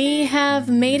 we have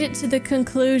made it to the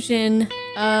conclusion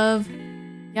of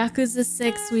Yakuza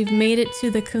 6. We've made it to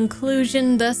the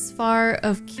conclusion thus far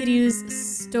of Kiryu's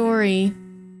story.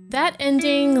 That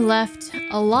ending left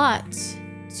a lot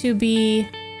to be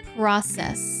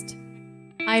processed.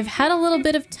 I've had a little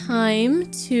bit of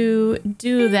time to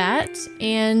do that,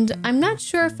 and I'm not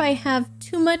sure if I have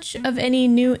too much of any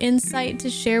new insight to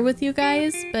share with you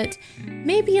guys, but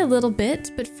maybe a little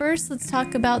bit. But first, let's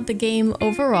talk about the game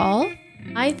overall.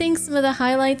 I think some of the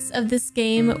highlights of this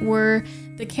game were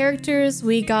the characters.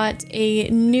 We got a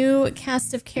new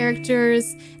cast of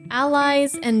characters,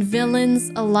 allies and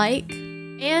villains alike.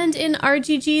 And in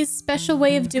RGG's special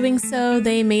way of doing so,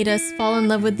 they made us fall in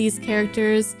love with these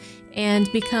characters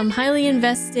and become highly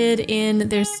invested in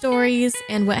their stories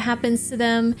and what happens to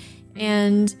them.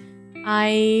 And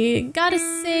I gotta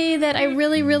say that I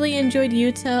really enjoyed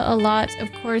Yuta a lot.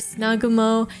 Of course,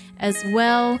 Nagumo as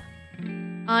well.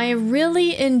 I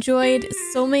really enjoyed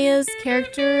Someya's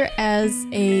character as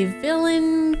a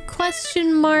villain,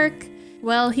 question mark.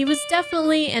 Well, he was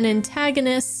definitely an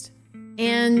antagonist,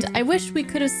 and I wish we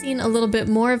could have seen a little bit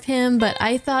more of him, but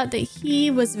I thought that he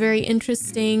was very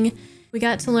interesting. We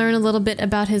got to learn a little bit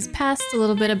about his past, a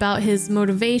little bit about his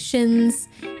motivations,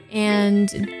 and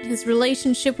his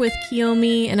relationship with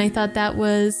Kiwami, and I thought that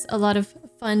was a lot of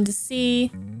fun to see.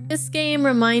 This game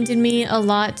reminded me a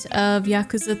lot of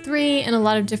Yakuza 3 in a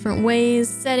lot of different ways,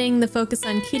 setting the focus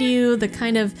on Kiryu, the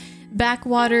kind of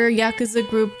backwater Yakuza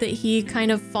group that he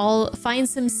kind of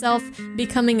finds himself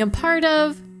becoming a part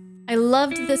of. I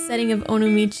loved the setting of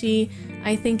Onomichi.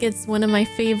 I think it's one of my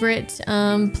favorite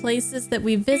places that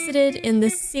we visited in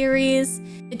this series.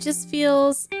 It just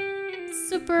feels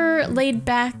super laid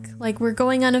back, like we're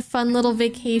going on a fun little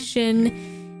vacation,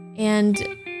 and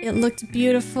it looked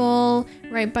beautiful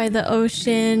right by the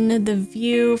ocean. The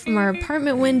view from our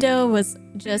apartment window was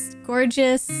just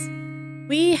gorgeous.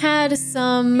 We had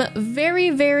some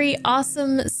very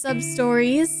awesome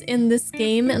sub-stories in this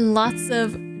game and lots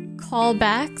of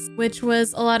callbacks, which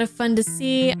was a lot of fun to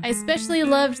see. I especially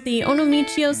loved the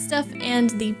Onomichio stuff and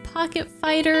the Pocket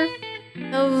Fighter.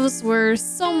 Those were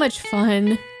so much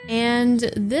fun. And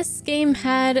this game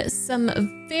had some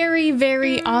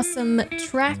very awesome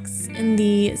tracks in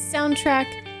the soundtrack.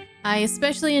 I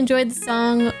especially enjoyed the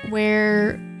song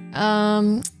where,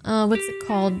 what's it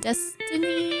called?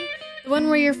 Destiny? The one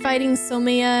where you're fighting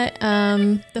Someya,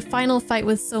 the final fight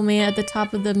with Someya at the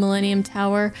top of the Millennium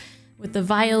Tower with the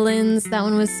violins. That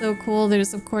one was so cool.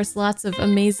 There's of course lots of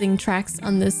amazing tracks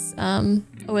on this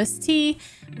OST,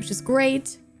 which is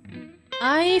great.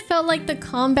 I felt like the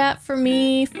combat for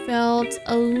me felt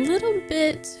a little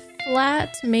bit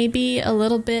flat, maybe a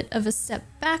little bit of a step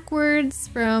backwards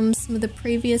from some of the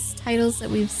previous titles that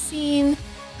we've seen.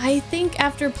 I think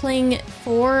after playing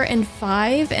 4 and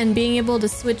 5 and being able to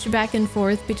switch back and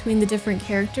forth between the different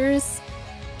characters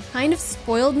kind of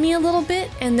spoiled me a little bit,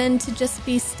 and then to just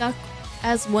be stuck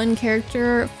as one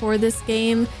character for this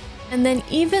game, and then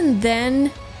even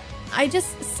then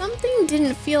something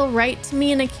didn't feel right to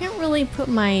me, and I can't really put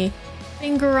my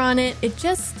finger on it.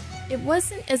 It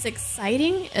wasn't as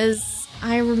exciting as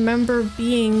I remember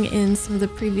being in some of the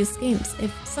previous games.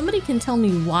 If somebody can tell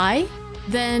me why,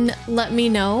 then let me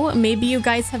know. Maybe you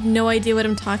guys have no idea what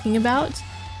I'm talking about.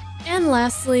 And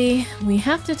lastly, we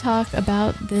have to talk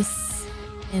about this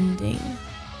ending.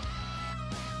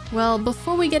 Well,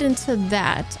 before we get into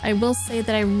that, I will say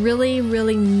that I really,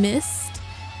 really missed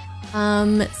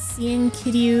seeing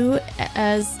Kiryu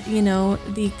as, you know,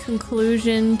 the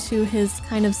conclusion to his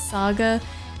kind of saga.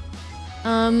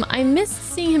 I missed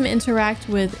seeing him interact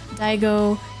with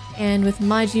Daigo and with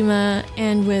Majima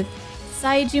and with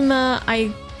Saejima.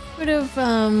 I could have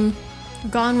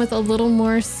gone with a little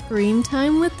more screen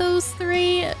time with those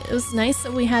three. It was nice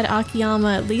that we had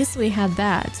Akiyama, at least we had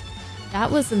that. That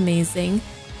was amazing.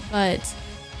 But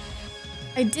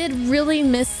I did really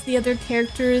miss the other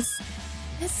characters,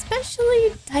 especially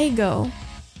Daigo.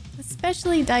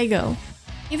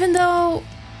 Even though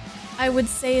I would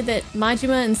say that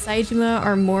Majima and Saejima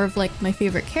are more of like my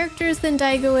favorite characters than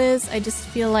Daigo is, I just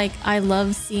feel like I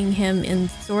love seeing him in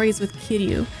stories with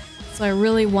Kiryu, so I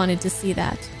really wanted to see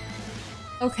that.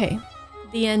 Okay,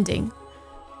 the ending.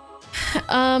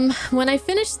 When I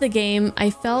finished the game, I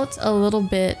felt a little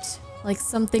bit like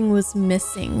something was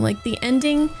missing. Like the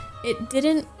ending, it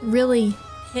didn't really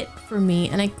hit for me,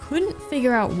 and I couldn't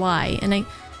figure out why. And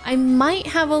I might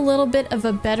have a little bit of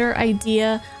a better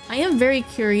idea. I am very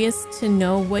curious to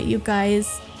know what you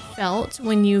guys felt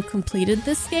when you completed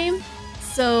this game.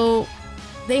 So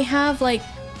they have like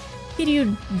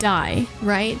Kiryu die,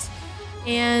 right?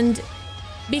 And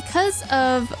because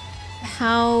of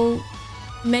how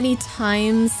many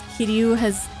times Kiryu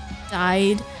has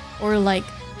died, or like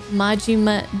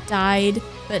Majima died,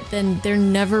 but then they're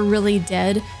never really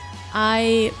dead,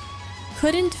 I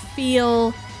couldn't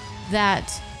feel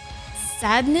that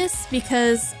sadness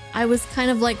because I was kind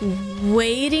of like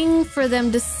waiting for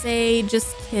them to say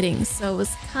just kidding. So it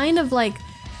was kind of like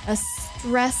a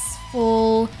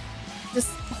stressful, just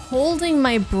holding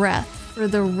my breath for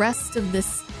the rest of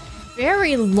this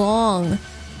very long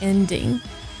ending.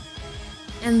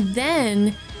 And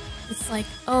then it's like,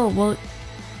 oh, well,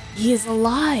 he's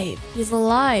alive,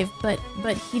 but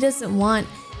he doesn't want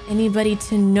anybody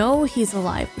to know he's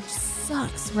alive, which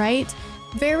sucks, right?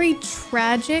 Very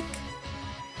tragic.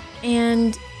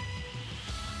 And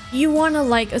you want to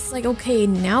like, it's like, okay,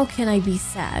 now can I be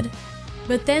sad?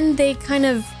 But then they kind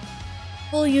of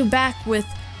pull you back with,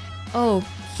 oh,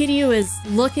 Kiryu is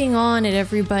looking on at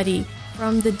everybody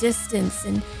from the distance,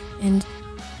 and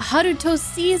Haruto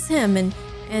sees him,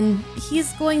 and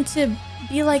he's going to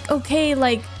be like, okay,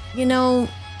 like, you know,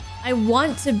 I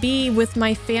want to be with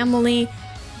my family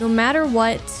no matter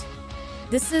what.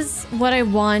 This is what I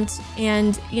want.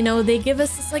 And, you know, they give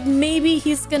us this like, maybe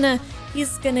he's gonna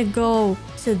go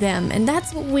to them, and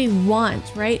that's what we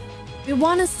want, right? We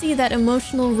want to see that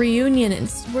emotional reunion, and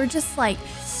we're just like,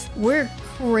 we're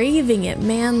craving it,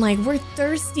 man. Like, we're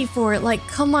thirsty for it. Like,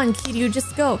 come on, Kiryu,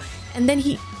 just go. And then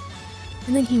he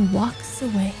walks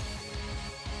away,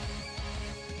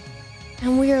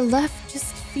 and we are left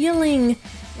just feeling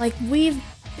like we've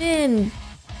been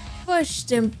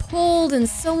pushed and pulled in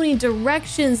so many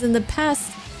directions in the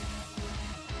past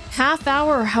half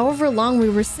hour, or however long we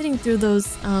were sitting through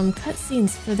those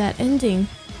cutscenes for that ending,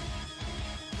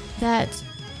 that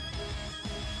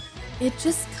it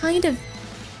just kind of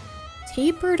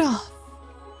tapered off.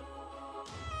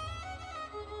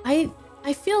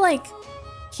 I feel like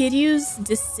Kiryu's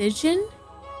decision,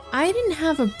 I didn't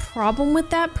have a problem with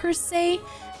that per se,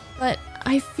 but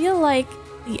I feel like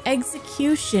the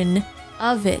execution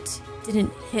of it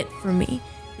didn't hit for me,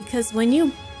 because when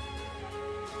you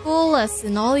pull us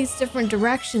in all these different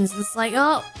directions, it's like,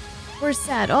 oh, we're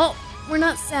sad, oh, we're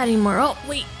not sad anymore, oh,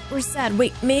 wait, we're sad,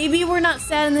 wait, maybe we're not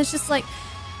sad. And it's just like,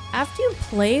 after you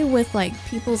play with like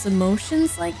people's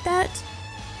emotions like that,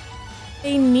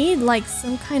 they need like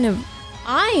some kind of,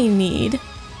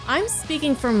 I'm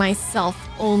speaking for myself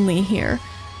only here,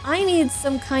 I need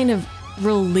some kind of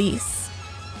release.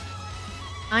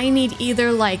 I need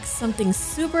either like something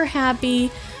super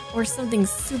happy or something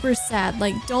super sad.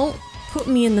 Like, don't put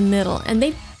me in the middle. And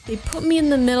they put me in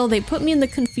the middle. They put me in the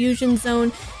confusion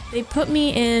zone. They put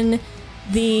me in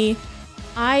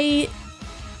I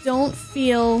don't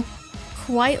feel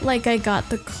quite like I got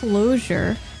the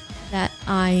closure that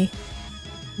I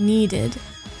needed.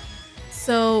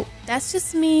 So that's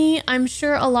just me. I'm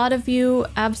sure a lot of you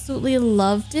absolutely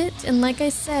loved it. And like I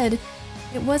said,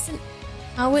 it wasn't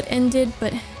how it ended,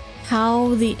 but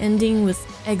how the ending was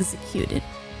executed,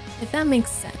 if that makes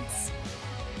sense.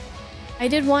 I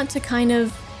did want to kind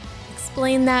of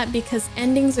explain that because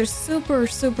endings are super,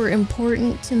 super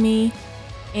important to me.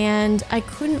 And I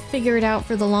couldn't figure it out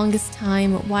for the longest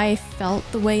time why I felt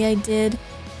the way I did.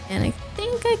 And I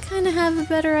think I kind of have a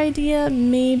better idea,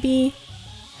 maybe.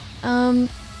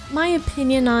 My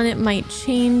opinion on it might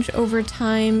change over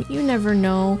time. You never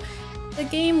know. The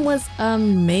game was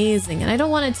amazing, and I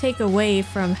don't want to take away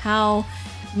from how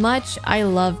much I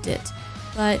loved it,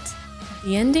 but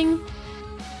the ending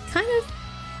kind of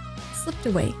slipped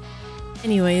away.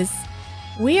 Anyways,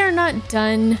 we are not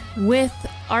done with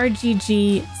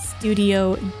RGG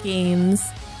Studio games.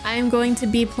 I'm going to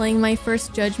be playing my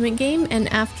first Judgment game, and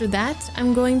after that,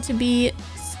 I'm going to be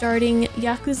starting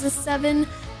Yakuza 7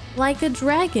 Like a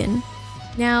Dragon.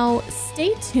 Now,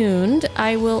 stay tuned.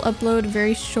 I will upload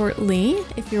very shortly,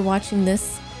 if you're watching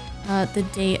this the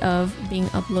day of being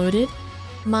uploaded,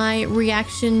 my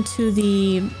reaction to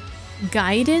the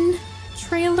Gaiden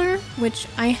trailer, which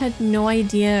I had no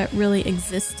idea really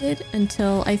existed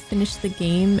until I finished the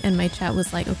game and my chat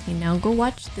was like, okay, now go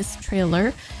watch this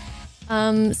trailer.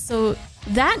 So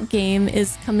that game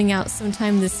is coming out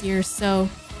sometime this year, so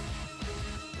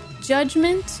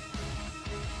Judgment,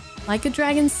 Like a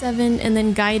Dragon 7, and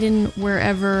then Gaiden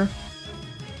wherever,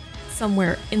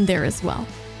 somewhere in there as well.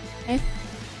 Okay?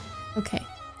 Okay.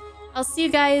 I'll see you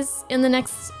guys in the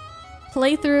next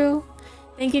playthrough.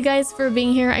 Thank you guys for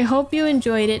being here. I hope you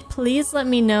enjoyed it. Please let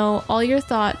me know all your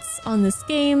thoughts on this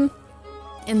game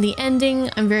and the ending.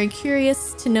 I'm very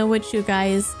curious to know what you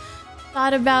guys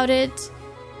thought about it.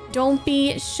 Don't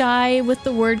be shy with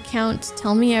the word count.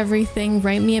 Tell me everything.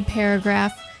 Write me a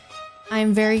paragraph.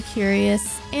 I'm very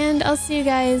curious, and I'll see you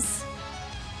guys.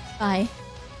 Bye.